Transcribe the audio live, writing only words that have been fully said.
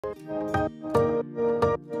Hello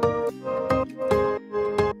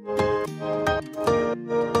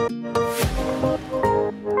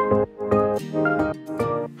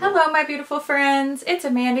my beautiful friends, it's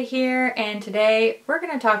Amanda here, and today we're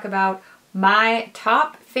going to talk about my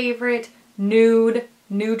top favorite nude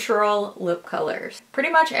neutral lip colors. Pretty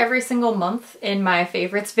much every single month in my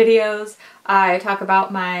favorites videos I talk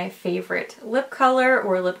about my favorite lip color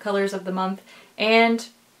or lip colors of the month, and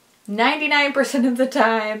 99% of the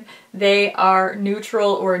time they are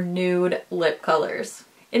neutral or nude lip colors.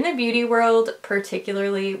 In the beauty world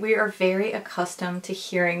particularly, we are very accustomed to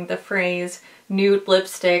hearing the phrase nude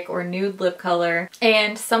lipstick or nude lip color,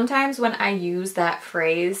 and sometimes when I use that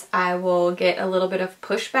phrase I will get a little bit of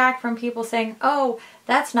pushback from people saying, oh,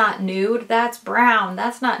 that's not nude, that's brown,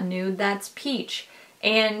 that's not nude, that's peach.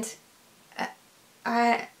 And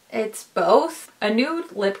it's both. A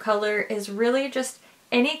nude lip color is really just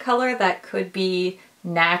any color that could be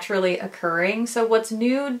naturally occurring. So what's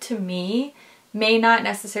nude to me may not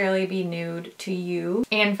necessarily be nude to you,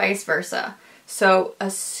 and vice versa. So a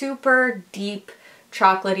super deep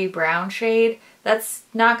chocolatey brown shade, that's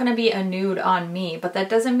not going to be a nude on me, but that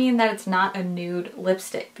doesn't mean that it's not a nude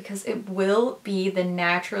lipstick, because it will be the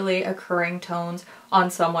naturally occurring tones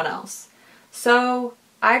on someone else. So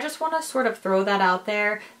I just want to sort of throw that out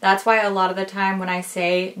there. That's why a lot of the time when I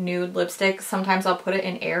say nude lipstick, sometimes I'll put it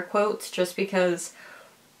in air quotes just because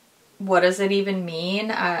what does it even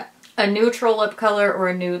mean? A neutral lip color or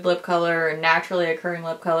a nude lip color or a naturally occurring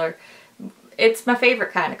lip color, it's my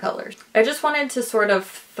favorite kind of colors. I just wanted to sort of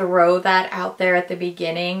throw that out there at the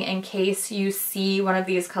beginning in case you see one of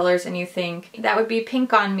these colors and you think that would be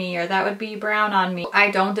pink on me or that would be brown on me.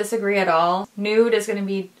 I don't disagree at all. Nude is going to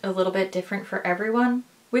be a little bit different for everyone.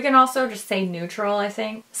 We can also just say neutral, I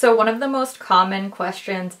think. So one of the most common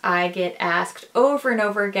questions I get asked over and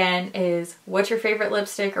over again is, what's your favorite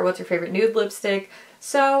lipstick or what's your favorite nude lipstick?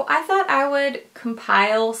 So I thought I would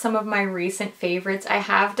compile some of my recent favorites. I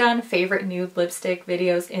have done favorite nude lipstick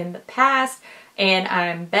videos in the past, and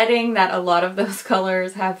I'm betting that a lot of those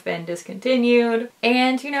colors have been discontinued.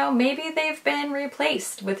 And you know, maybe they've been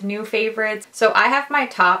replaced with new favorites. So I have my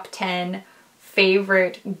top 10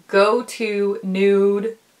 favorite go-to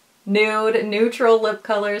nude neutral lip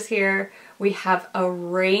colors here. We have a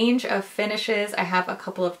range of finishes. I have a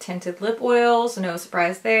couple of tinted lip oils, no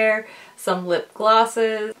surprise there, some lip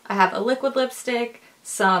glosses. I have a liquid lipstick,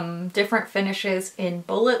 some different finishes in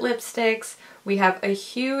bullet lipsticks. We have a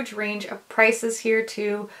huge range of prices here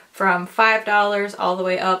too, from $5 all the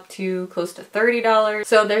way up to close to $30.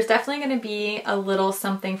 So there's definitely going to be a little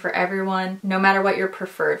something for everyone, no matter what your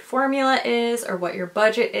preferred formula is or what your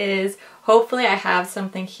budget is. Hopefully I have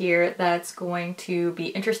something here that's going to be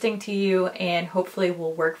interesting to you and hopefully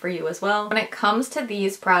will work for you as well. When it comes to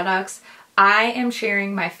these products, I am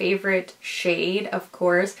sharing my favorite shade, of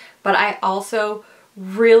course, but I also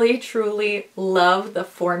really truly love the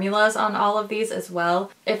formulas on all of these as well.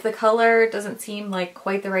 If the color doesn't seem like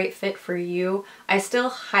quite the right fit for you, I still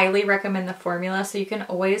highly recommend the formula, so you can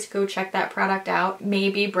always go check that product out.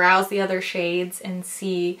 Maybe browse the other shades and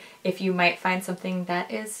see if you might find something that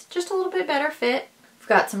is just a little bit better fit. I've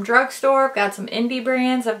got some drugstore, I've got some indie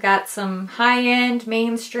brands, I've got some high-end,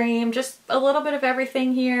 mainstream, just a little bit of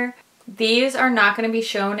everything here. These are not going to be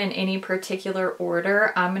shown in any particular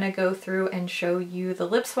order. I'm going to go through and show you the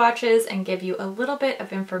lip swatches and give you a little bit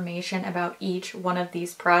of information about each one of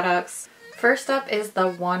these products. First up is the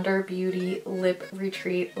Wander Beauty Lip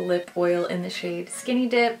Retreat Lip Oil in the shade Skinny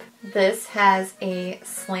Dip. This has a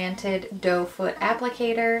slanted doe foot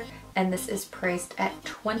applicator, and this is priced at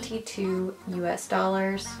 $22 US.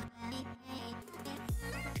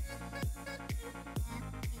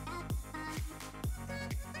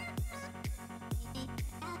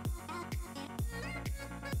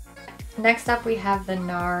 Next up we have the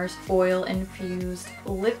NARS Oil Infused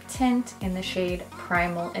Lip Tint in the shade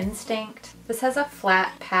Primal Instinct. This has a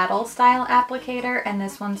flat paddle style applicator, and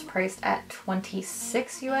this one's priced at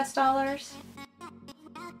 $26 US.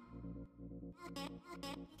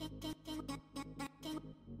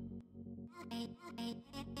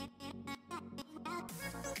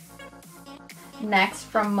 Next,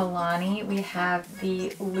 from Milani, we have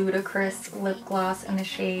the Ludicrous Lip Gloss in the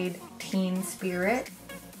shade Teen Spirit.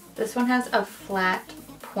 This one has a flat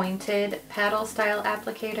pointed paddle style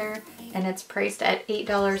applicator, and it's priced at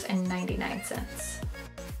 $8.99.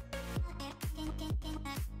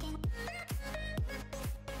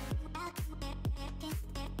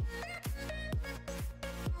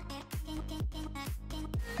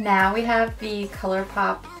 Now we have the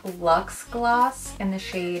ColourPop Luxe Gloss in the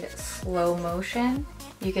shade Slow Motion.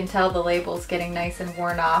 You can tell the label's getting nice and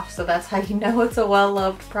worn off, so that's how you know it's a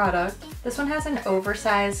well-loved product. This one has an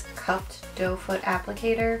oversized cupped doe foot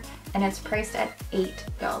applicator, and it's priced at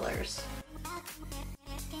 $8.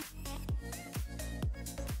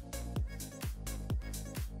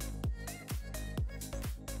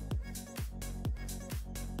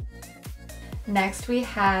 Next we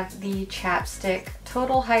have the Chapstick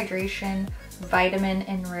Total Hydration Vitamin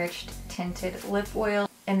Enriched Tinted Lip Oil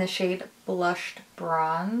in the shade Blushed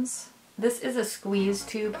Bronze. This is a squeeze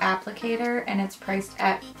tube applicator and it's priced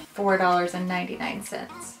at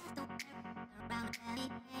 $4.99.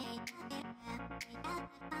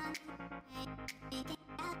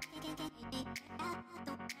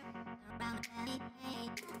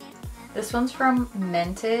 This one's from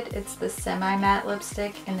Mented. It's the semi-matte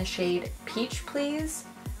lipstick in the shade Peach Please,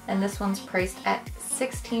 and this one's priced at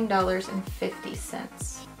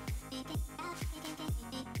 $16.50.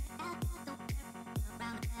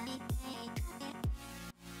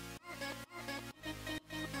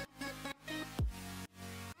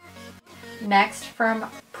 Next,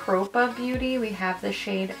 from Propa Beauty, we have the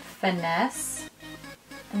shade Finesse,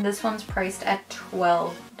 and this one's priced at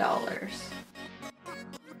 $12.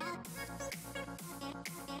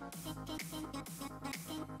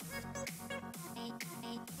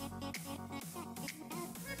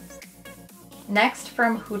 Next,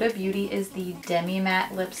 from Huda Beauty, is the Demi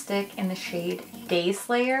Matte lipstick in the shade Day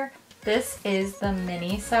Slayer. This is the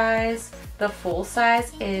mini size. The full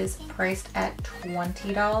size is priced at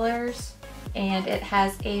 $20, and it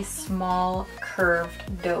has a small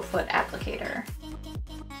curved doe foot applicator.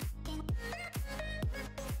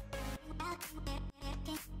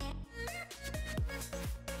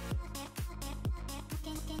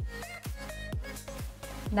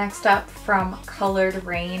 Next up, from Colored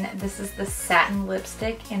Rain, this is the satin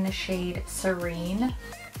lipstick in the shade Serene.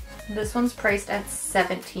 This one's priced at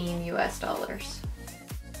 $17 US.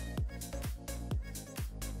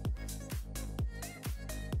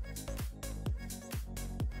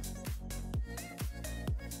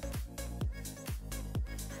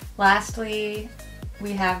 Lastly,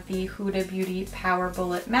 we have the Huda Beauty Power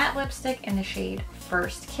Bullet Matte Lipstick in the shade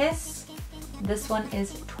First Kiss. This one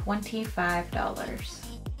is $25.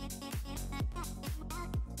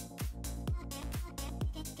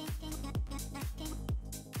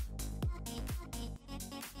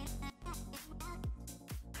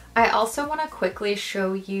 I also want to quickly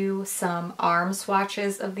show you some arm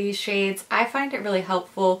swatches of these shades. I find it really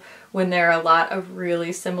helpful when there are a lot of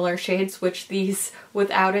really similar shades, which these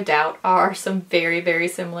without a doubt are some very, very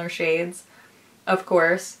similar shades. Of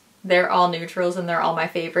course, they're all neutrals and they're all my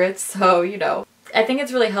favorites, so you know. I think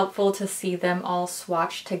it's really helpful to see them all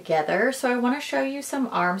swatched together, so I want to show you some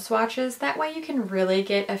arm swatches. That way you can really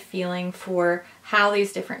get a feeling for how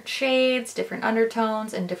these different shades, different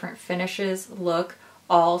undertones, and different finishes look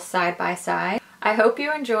all side by side. I hope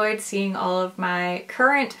you enjoyed seeing all of my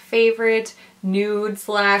current favorite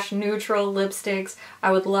nude/neutral lipsticks.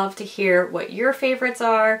 I would love to hear what your favorites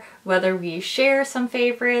are, whether we share some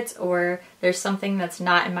favorites or there's something that's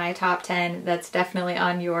not in my top 10 that's definitely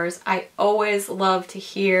on yours. I always love to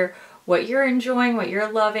hear what you're enjoying, what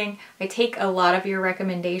you're loving. I take a lot of your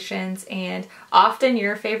recommendations, and often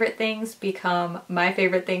your favorite things become my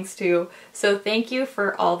favorite things too. So thank you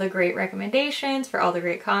for all the great recommendations, for all the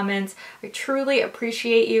great comments. I truly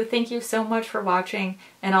appreciate you. Thank you so much for watching,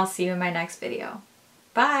 and I'll see you in my next video.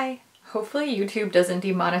 Bye! Hopefully YouTube doesn't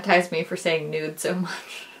demonetize me for saying nude so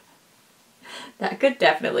much. That could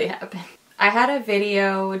definitely happen. I had a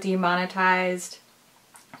video demonetized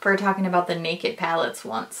for talking about the Naked palettes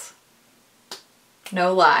once.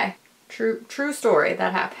 No lie. True story,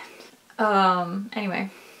 that happened. Anyway,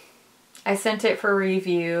 I sent it for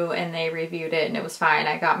review and they reviewed it and it was fine.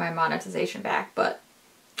 I got my monetization back, but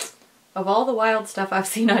of all the wild stuff I've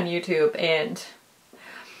seen on YouTube, and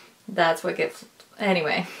that's what gets,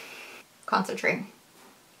 anyway, concentrate.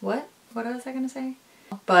 What was I gonna say?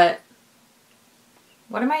 But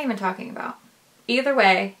what am I even talking about? Either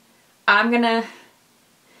way, I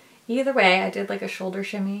did like a shoulder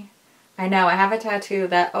shimmy. I know, I have a tattoo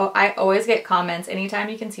that, I always get comments anytime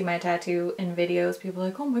you can see my tattoo in videos. People are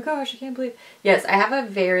like, oh my gosh, I can't believe. Yes, I have a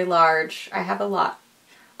very large, I have a lot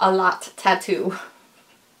tattoo.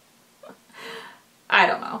 I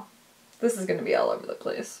don't know. This is gonna be all over the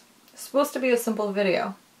place. It's supposed to be a simple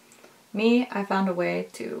video. Me, I found a way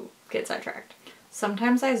to get sidetracked.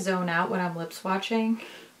 Sometimes I zone out when I'm lip swatching.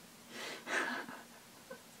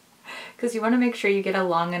 Because you want to make sure you get a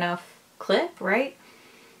long enough clip, right?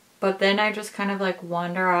 But then I just kind of like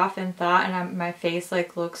wander off in thought, and my face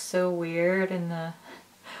like looks so weird in the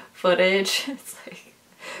footage. It's like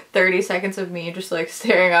 30 seconds of me just like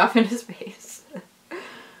staring off in his face.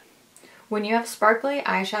 When you have sparkly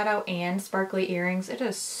eyeshadow and sparkly earrings, it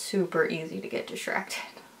is super easy to get distracted.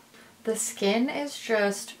 The skin is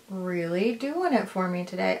just really doing it for me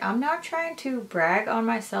today. I'm not trying to brag on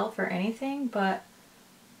myself or anything, but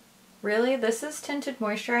really this is tinted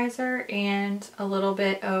moisturizer and a little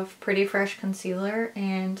bit of Pretty Fresh concealer,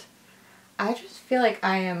 and I just feel like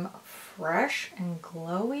I am fresh and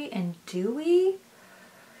glowy and dewy.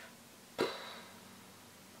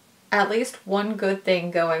 At least one good thing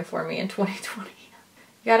going for me in 2020.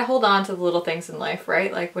 You gotta hold on to the little things in life,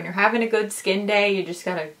 right? Like when you're having a good skin day, you just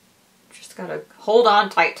gotta hold on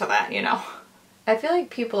tight to that, you know? I feel like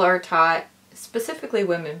people are taught, specifically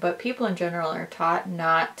women, but people in general are taught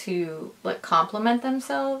not to like compliment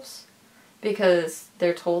themselves because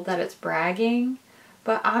they're told that it's bragging.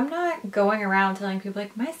 But I'm not going around telling people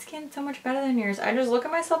like, my skin's so much better than yours. I just look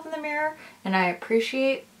at myself in the mirror and I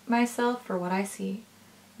appreciate myself for what I see.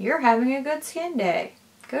 You're having a good skin day.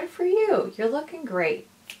 Good for you. You're looking great.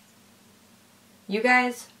 You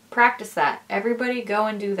guys practice that. Everybody go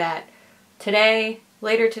and do that. Today,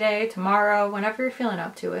 later today, tomorrow, whenever you're feeling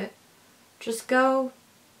up to it. Just go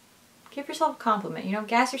give yourself a compliment. You know,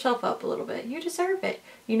 gas yourself up a little bit. You deserve it.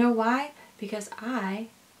 You know why? Because I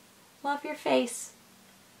love your face.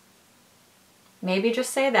 Maybe just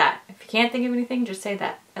say that. If you can't think of anything, just say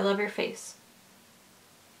that. I love your face.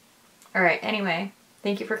 Alright, anyway,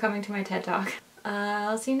 thank you for coming to my TED Talk.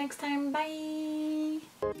 I'll see you next time. Bye!